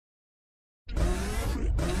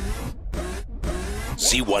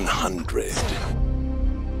Z100.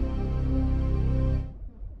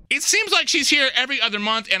 It seems like she's here every other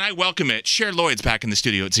month, and I welcome it. Cher Lloyd's back in the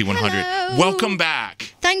studio at Z100. Hello. Welcome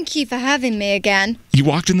back. Thank you for having me again. You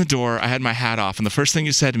walked in the door, I had my hat off, and the first thing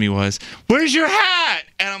you said to me was, "Where's your hat?"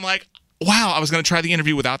 And I'm like, wow, I was going to try the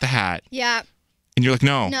interview without the hat. Yeah. And you're like,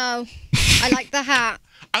 no. No. I like the hat.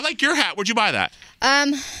 I like your hat. Where'd you buy that?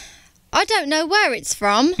 I don't know where it's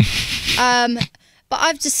from. But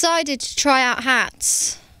I've decided to try out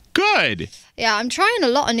hats. Good. Yeah, I'm trying a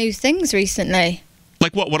lot of new things recently.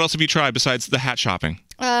 Like what? What else have you tried besides the hat shopping?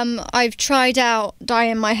 I've tried out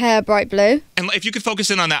dyeing my hair bright blue. And if you could focus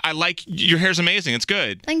in on that, I like your hair's amazing. It's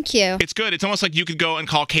good. Thank you. It's good. It's almost like you could go and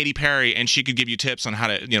call Katy Perry and she could give you tips on how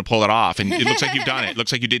to, pull it off. And it looks like you've done it. It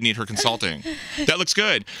looks like you did need her consulting. That looks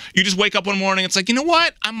good. You just wake up one morning, it's like, you know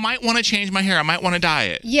what? I might want to change my hair. I might want to dye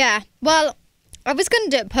it. Yeah. Well, I was going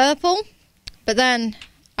to do it purple, but then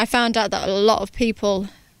I found out that a lot of people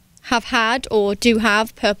have had or do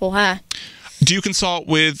have purple hair. Do you consult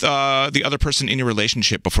with the other person in your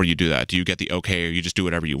relationship before you do that? Do you get the okay, or you just do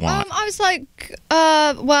whatever you want? I was like,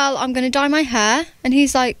 well, I'm going to dye my hair. And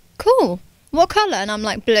he's like, cool. What colour? And I'm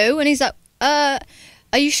like, blue. And he's like, are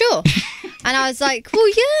you sure? And I was like, well,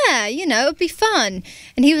 yeah, it'd be fun.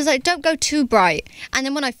 And he was like, don't go too bright. And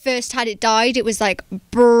then when I first had it dyed, it was like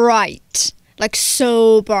bright, like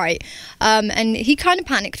so bright. And he kind of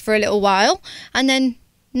panicked for a little while. And then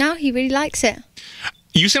now he really likes it.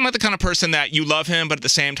 You seem like the kind of person that you love him, but at the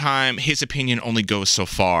same time, his opinion only goes so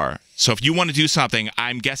far. So if you want to do something,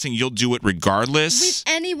 I'm guessing you'll do it regardless.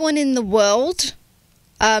 With anyone in the world,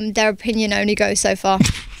 their opinion only goes so far.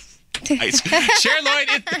 Nice. Cher Lloyd,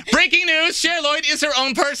 breaking news, Cher Lloyd is her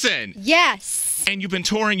own person. Yes. And you've been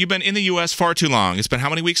touring, you've been in the U.S. far too long. It's been how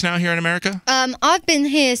many weeks now here in America? I've been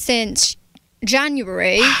here since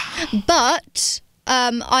January, but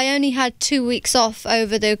I only had 2 weeks off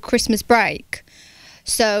over the Christmas break.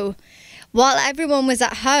 So while everyone was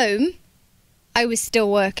at home, I was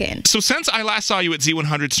still working. So since I last saw you at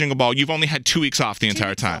Z100 Jingle Ball, you've only had 2 weeks off the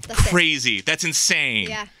entire time. Crazy. That's insane.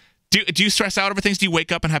 Yeah. Do you stress out over things? Do you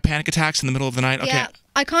wake up and have panic attacks in the middle of the night? Yeah. Okay.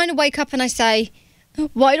 I kind of wake up and I say,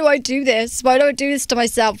 why do I do this? Why do I do this to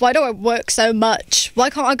myself? Why do I work so much? Why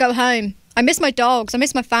can't I go home? I miss my dogs. I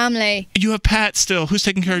miss my family. You have pets still. Who's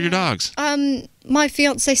taking care of your dogs? My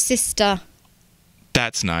fiance's sister.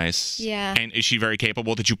 That's nice. Yeah. And is she very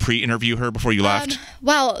capable? Did you pre-interview her before you left?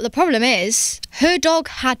 Well, the problem is, her dog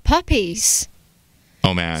had puppies.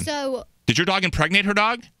 Oh, man. So... Did your dog impregnate her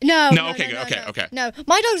dog? No. Okay. No,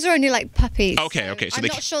 my dogs are only like puppies. Okay. So I'm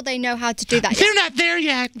not sure they know how to do that yet. They're not there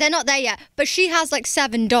yet. They're not there yet. But she has like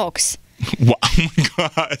 7 dogs. Wow. Oh, my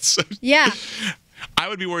God. Yeah. I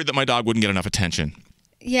would be worried that my dog wouldn't get enough attention.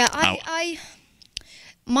 Yeah,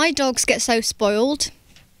 my dogs get so spoiled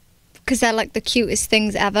because they're like the cutest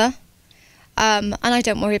things ever. And I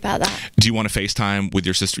don't worry about that. Do you want to FaceTime with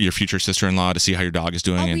your future sister-in-law to see how your dog is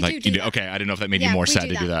doing? Oh, and we do that. Okay, I didn't know if that made you more sad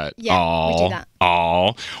to do that. Yeah, we do that.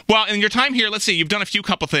 Oh. Well, in your time here, let's see, you've done a few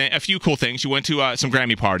cool things. You went to some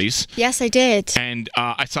Grammy parties. Yes, I did. And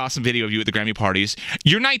I saw some video of you at the Grammy parties.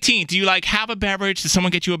 You're 19. Do you have a beverage? Did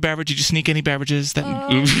someone get you a beverage? Did you sneak any beverages?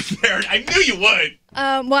 I knew you would.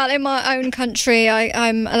 Well, in my own country,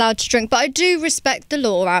 I'm allowed to drink, but I do respect the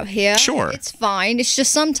law out here. Sure. It's fine. It's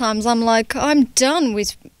just sometimes I'm like, I'm done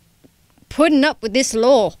with putting up with this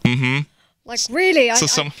law. Mm-hmm. Like, really,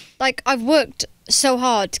 So I've worked so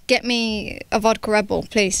hard. Get me a vodka Red Bull,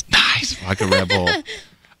 please. Nice, vodka Red Bull.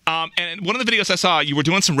 And one of the videos I saw, you were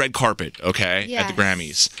doing some red carpet, okay, yes. at the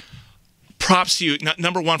Grammys. Props to you,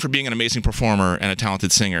 number one, for being an amazing performer and a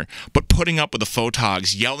talented singer, but putting up with the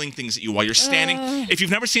photogs, yelling things at you while you're standing. If you've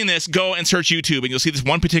never seen this, go and search YouTube, and you'll see this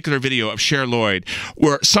one particular video of Cher Lloyd,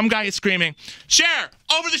 where some guy is screaming, "Cher,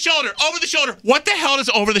 over the shoulder, over the shoulder." What the hell does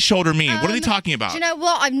over the shoulder mean? What are they talking about? Do you know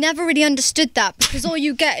what? I've never really understood that, because all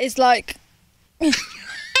you get is like...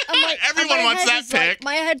 Everyone wants that pic.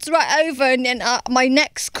 My head's right over, and then my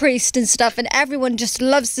neck's creased and stuff, and everyone just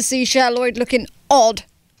loves to see Cher Lloyd looking odd.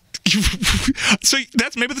 So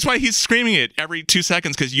maybe that's why he's screaming it every 2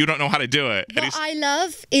 seconds, because you don't know how to do it. What I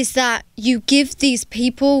love is that you give these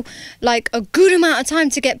people like a good amount of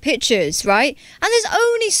time to get pictures, right? And there's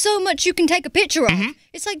only so much you can take a picture of. Mm-hmm.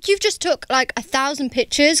 It's like you've just took like 1,000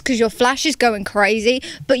 pictures because your flash is going crazy,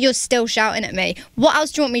 but you're still shouting at me. What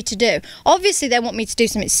else do you want me to do? Obviously, they want me to do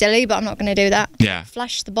something silly, but I'm not going to do that. Yeah.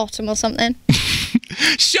 Flash the bottom or something.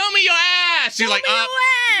 Show me your ass. You're like, your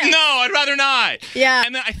ass. No, I'd rather not. Yeah.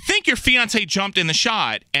 And then I think your fiance jumped in the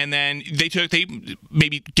shot, and then they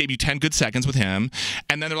maybe gave you 10 good seconds with him,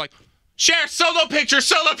 and then they're like, "Cher, solo picture,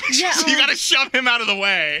 solo picture." Yeah, So you got to shove him out of the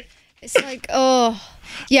way. It's like, oh,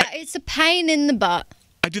 yeah, it's a pain in the butt.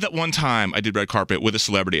 I did that one time. I did red carpet with a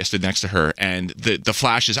celebrity. I stood next to her, and the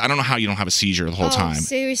flashes. I don't know how you don't have a seizure the whole time.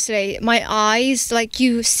 Seriously, my eyes, like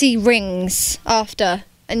you see rings after,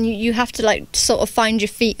 and you have to like sort of find your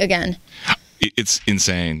feet again. It's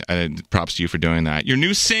insane. Props to you for doing that. Your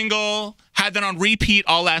new single had that on repeat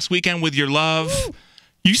all last weekend with Your Love. Ooh.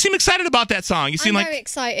 You seem excited about that song. You seem I'm very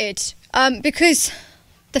excited because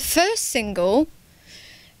the first single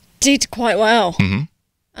did quite well. Mm-hmm.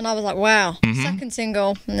 And I was like, wow. Mm-hmm. Second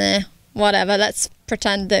single, nah, whatever. Let's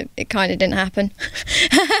pretend that it kind of didn't happen.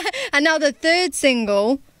 And now the third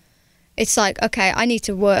single, it's like, okay, I need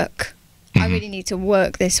to work. Mm-hmm. I really need to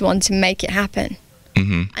work this one to make it happen.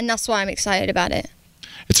 Mm-hmm. And that's why I'm excited about it.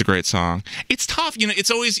 It's a great song. It's tough. You know, it's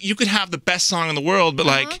always, you could have the best song in the world, but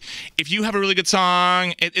like, if you have a really good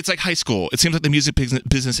song, it's like high school. It seems like the music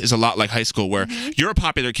business is a lot like high school, where you're a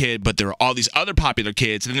popular kid, but there are all these other popular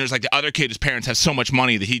kids. And then there's like the other kid whose parents have so much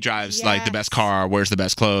money that he drives like the best car, wears the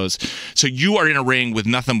best clothes. So you are in a ring with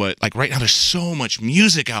nothing but, like, right now there's so much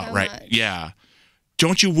music out, so right? Much. Yeah.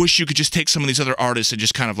 Don't you wish you could just take some of these other artists and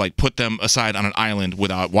just kind of like put them aside on an island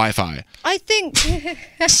without Wi-Fi? I think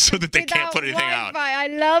so that they can't put anything out. I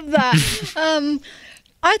love that.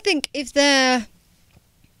 I think if there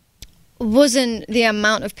wasn't the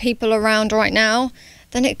amount of people around right now,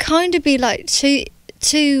 then it kind of be like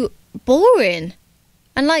too boring,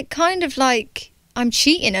 and like kind of like I'm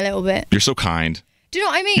cheating a little bit. You're so kind. Do you know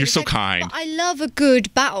what I mean? You're so kind. I love a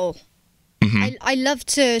good battle. Mm-hmm. I love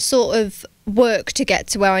to sort of work to get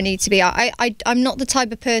to where I need to be. I'm not the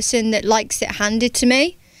type of person that likes it handed to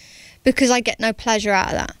me, because I get no pleasure out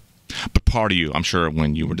of that. But part of you, I'm sure,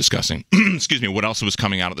 when you were discussing, excuse me, what else was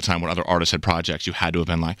coming out at the time when other artists had projects, you had to have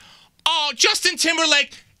been like, oh, Justin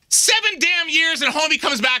Timberlake, 7 damn years and homie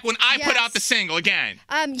comes back when I put out the single again.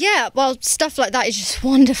 Yeah, well, stuff like that is just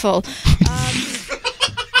wonderful.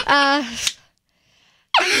 And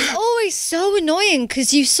it's always so annoying,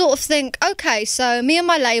 because you sort of think, okay, so me and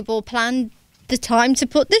my label planned the time to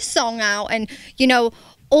put this song out, and, you know,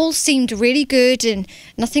 all seemed really good and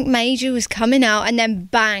nothing major was coming out, and then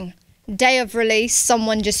bang, day of release,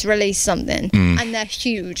 someone just released something, and they're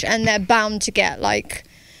huge, and they're bound to get, like,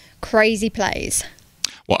 crazy plays.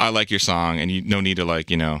 Well, I like your song, and you no need to,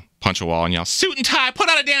 like, you know, punch a wall and yell, suit and tie, put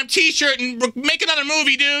on a damn t-shirt and make another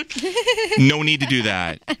movie, dude. No need to do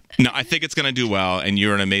that. No, I think it's going to do well, and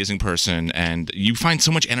you're an amazing person, and you find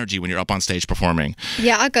so much energy when you're up on stage performing.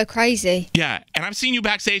 Yeah, I go crazy. Yeah, and I've seen you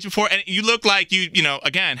backstage before, and you look like you know,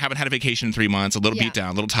 again, haven't had a vacation in 3 months, a little beat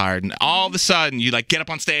down, a little tired, and all of a sudden you, like, get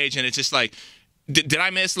up on stage, and it's just like, did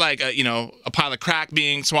I miss, like, you know, a pile of crack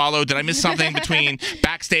being swallowed? Did I miss something between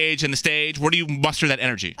backstage and the stage? Where do you muster that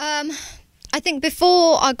energy? I think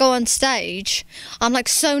before I go on stage, I'm like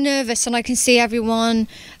so nervous, and I can see everyone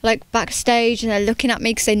like backstage, and they're looking at me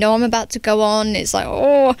because they know I'm about to go on. It's like,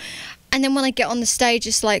 oh. And then when I get on the stage,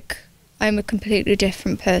 it's like I'm a completely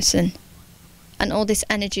different person, and all this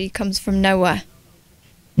energy comes from nowhere.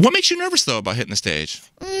 What makes you nervous, though, about hitting the stage?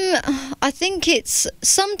 I think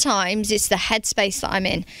sometimes it's the headspace that I'm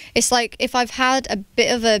in. It's like if I've had a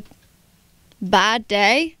bit of a bad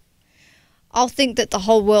day, I'll think that the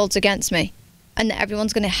whole world's against me, and that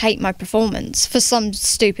everyone's going to hate my performance for some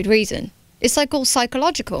stupid reason. It's like all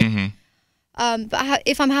psychological. Mm-hmm. But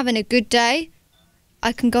if I'm having a good day,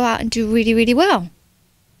 I can go out and do really, really well.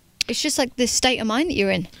 It's just like this state of mind that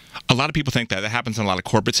you're in. A lot of people think that happens in a lot of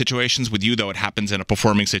corporate situations. With you, though, it happens in a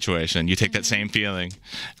performing situation. You take that same feeling.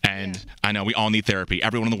 And I know we all need therapy.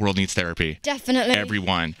 Everyone in the world needs therapy. Definitely.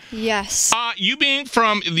 Everyone. Yes. You being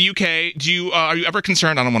from the UK, are you ever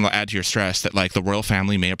concerned, I don't want to add to your stress, that like the royal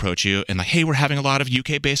family may approach you and like, hey, we're having a lot of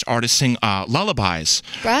UK-based artists sing lullabies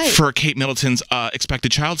for Kate Middleton's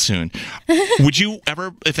expected child soon. Would you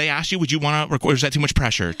ever, if they asked you, would you want to record, or is that too much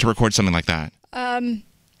pressure to record something like that?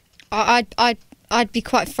 I'd be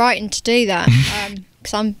quite frightened to do that,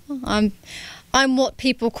 because I'm what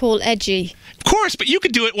people call edgy. Of course, but you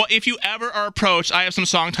could do it. Well, if you ever are approached, I have some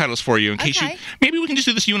song titles for you. In case maybe we can just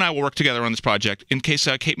do this. You and I will work together on this project. In case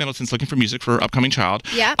Kate Middleton's looking for music for her upcoming child.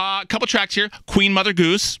 Yeah. A couple tracks here. Queen Mother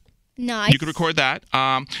Goose. Nice. You could record that.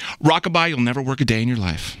 Rockabye, You'll Never Work a Day in Your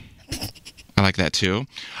Life. I like that too.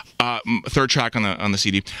 Third track on the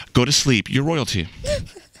CD. Go to Sleep, You're Royalty.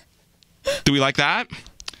 Do we like that?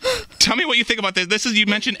 Tell me what you think about this. This is, you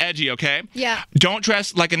mentioned edgy, okay? Yeah. Don't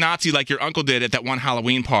dress like a Nazi like your uncle did at that one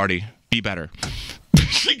Halloween party. Be better.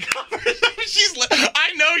 She covers up.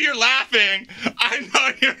 I know you're laughing. I know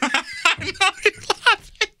you're laughing.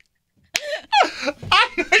 I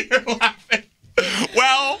know you're laughing.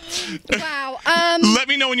 Well. Wow. Let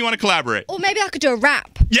me know when you want to collaborate. Or maybe I could do a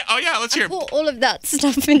rap. Yeah. Oh, yeah. Let's hear it. Put all of that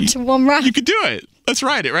stuff into one rap. You could do it. Let's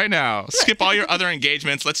write it right now. Skip all your other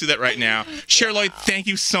engagements. Let's do that right now. Cher Lloyd, thank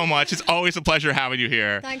you so much. It's always a pleasure having you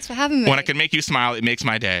here. Thanks for having me. When I can make you smile, it makes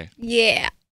my day. Yeah.